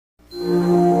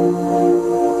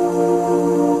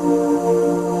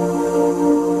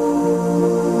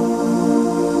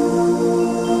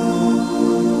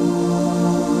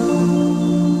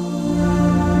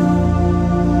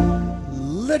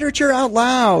Literature Out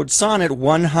Loud, Sonnet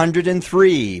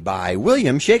 103 by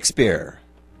William Shakespeare.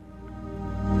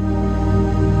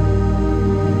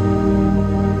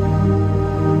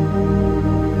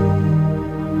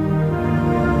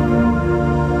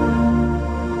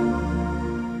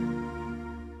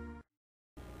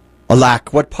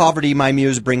 Alack, what poverty my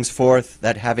Muse brings forth,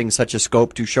 that having such a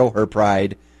scope to show her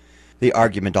pride, the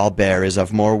argument I'll bear is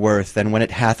of more worth than when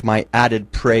it hath my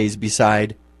added praise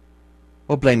beside.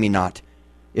 Oh, blame me not,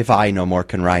 if I no more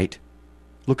can write.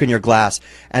 Look in your glass,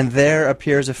 and there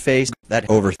appears a face that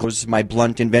overthrows my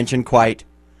blunt invention quite,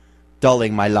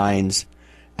 dulling my lines,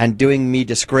 and doing me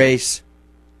disgrace.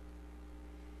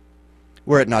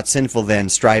 Were it not sinful then,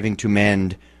 striving to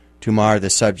mend, to mar the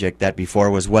subject that before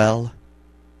was well?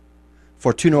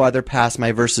 For to no other pass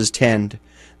my verses tend,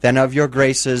 than of your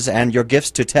graces and your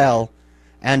gifts to tell,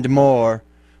 and more,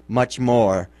 much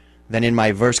more, than in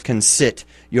my verse can sit,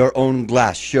 your own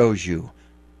glass shows you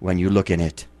when you look in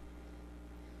it.